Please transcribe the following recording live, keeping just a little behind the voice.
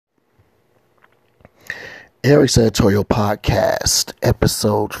Eric's Editorial Podcast,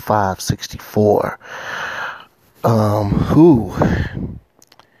 episode 564.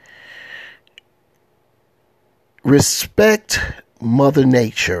 Respect Mother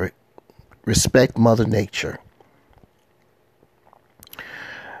Nature. Respect Mother Nature.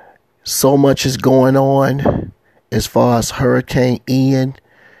 So much is going on as far as Hurricane Ian.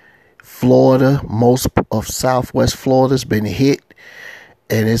 Florida, most of Southwest Florida has been hit,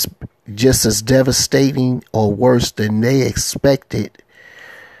 and it's just as devastating or worse than they expected.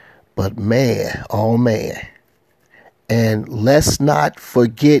 But man, oh man. And let's not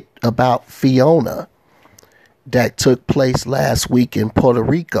forget about Fiona that took place last week in Puerto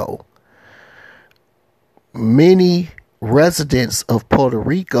Rico. Many residents of Puerto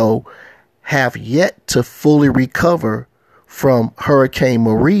Rico have yet to fully recover from Hurricane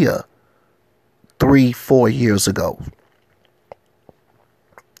Maria 3-4 years ago.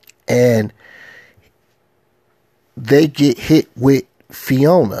 And they get hit with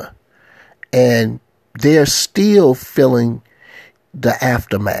Fiona, and they're still feeling the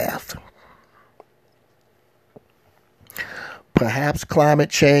aftermath. Perhaps climate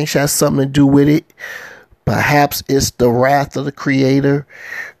change has something to do with it. Perhaps it's the wrath of the Creator.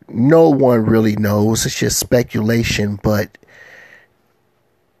 No one really knows. It's just speculation, but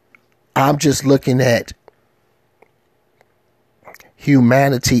I'm just looking at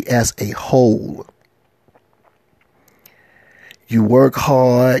humanity as a whole. You work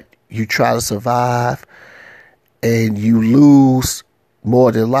hard, you try to survive, and you lose,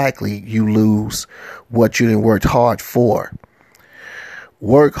 more than likely, you lose what you didn't work hard for.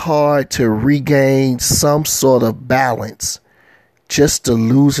 Work hard to regain some sort of balance, just to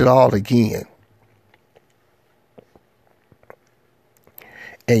lose it all again.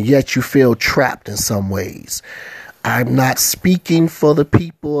 And yet you feel trapped in some ways. I'm not speaking for the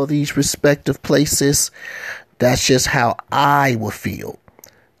people of these respective places. That's just how I would feel.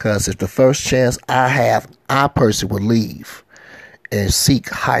 Because if the first chance I have, I personally would leave and seek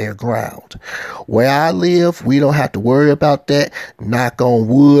higher ground. Where I live, we don't have to worry about that. Knock on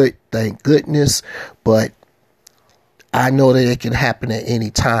wood, thank goodness. But I know that it can happen at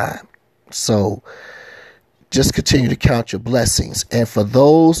any time. So just continue to count your blessings. And for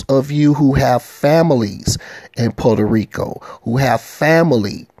those of you who have families in Puerto Rico, who have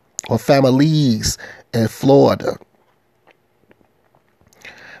family or families in Florida,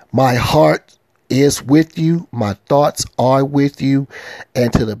 my heart is with you. My thoughts are with you.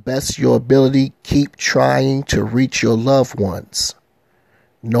 And to the best of your ability, keep trying to reach your loved ones,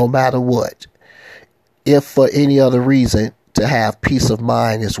 no matter what. If for any other reason, to have peace of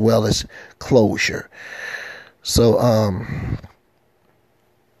mind as well as closure. So,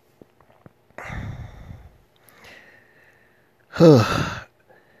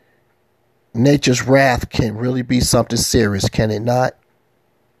 nature's wrath can really be something serious, can it not?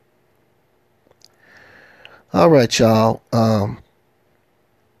 All right, y'all.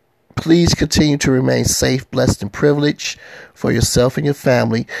 Please continue to remain safe, blessed, and privileged for yourself and your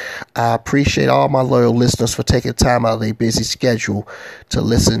family. I appreciate all my loyal listeners for taking time out of their busy schedule to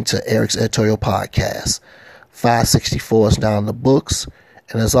listen to Eric's Editorial Podcast. 564 is now in the books.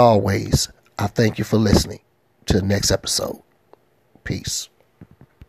 And as always, I thank you for listening to the next episode. Peace.